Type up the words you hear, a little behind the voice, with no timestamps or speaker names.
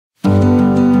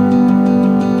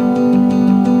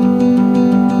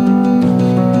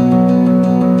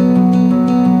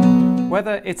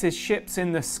Whether it is ships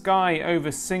in the sky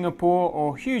over Singapore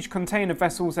or huge container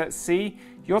vessels at sea,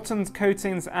 Jotun's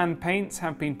coatings and paints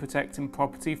have been protecting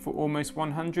property for almost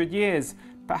 100 years.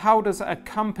 But how does a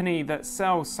company that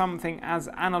sells something as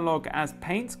analog as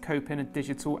paint cope in a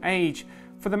digital age?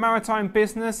 For the maritime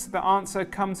business, the answer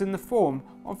comes in the form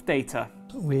of data.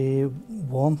 We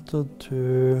wanted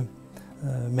to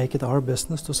make it our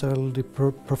business to sell the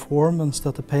performance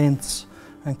that the paints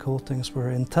and coatings were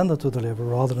intended to deliver,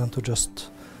 rather than to just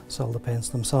sell the paints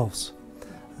themselves.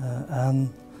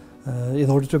 In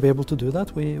order to be able to do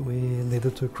that, we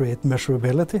needed to create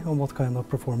measurability on what kind of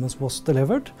performance was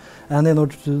delivered. And in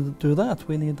order to do that,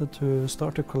 we needed to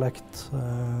start to collect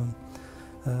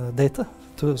data,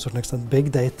 to a certain extent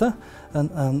big data,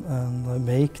 and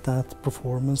make that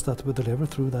performance that we deliver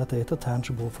through that data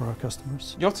tangible for our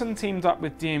customers. Jotun teamed up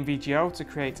with DNVGL to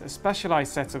create a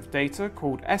specialized set of data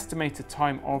called Estimated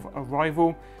Time of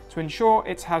Arrival to ensure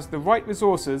it has the right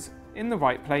resources in the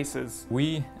right places.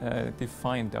 We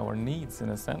defined our needs in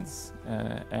a sense,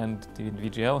 and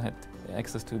DNVGL had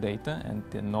access to data and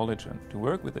the knowledge to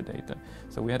work with the data.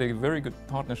 So we had a very good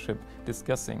partnership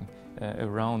discussing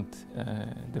around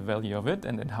the value of it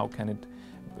and then how can it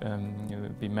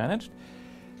be managed.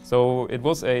 So it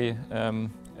was a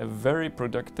very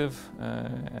productive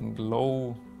and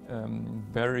low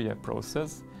barrier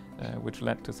process, which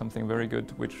led to something very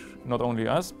good, which not only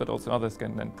us but also others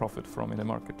can then profit from in the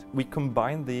market. We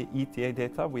combine the ETA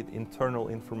data with internal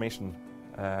information,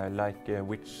 like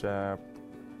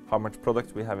how much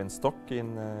product we have in stock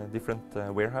in different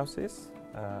warehouses,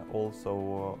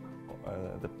 also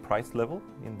the price level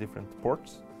in different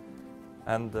ports,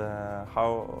 and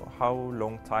how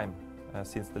long time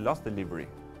since the last delivery.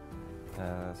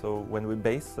 So when we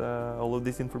base all of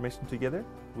this information together,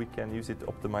 we can use it to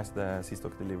optimize the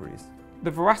C-stock deliveries.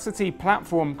 The Veracity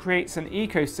platform creates an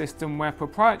ecosystem where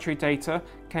proprietary data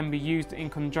can be used in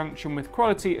conjunction with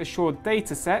quality-assured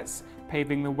data sets,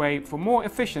 paving the way for more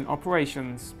efficient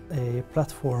operations. A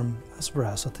platform as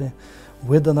Veracity,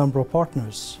 with a number of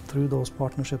partners, through those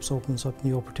partnerships opens up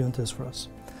new opportunities for us.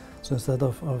 So instead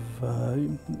of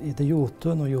either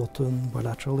Jotun or Jotun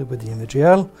bilaterally with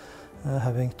DNVGL,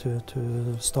 having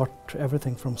to start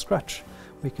everything from scratch,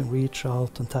 we can reach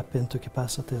out and tap into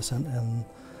capacities and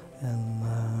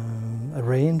a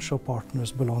range of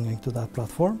partners belonging to that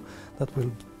platform that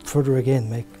will further again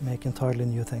make entirely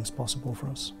new things possible for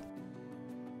us.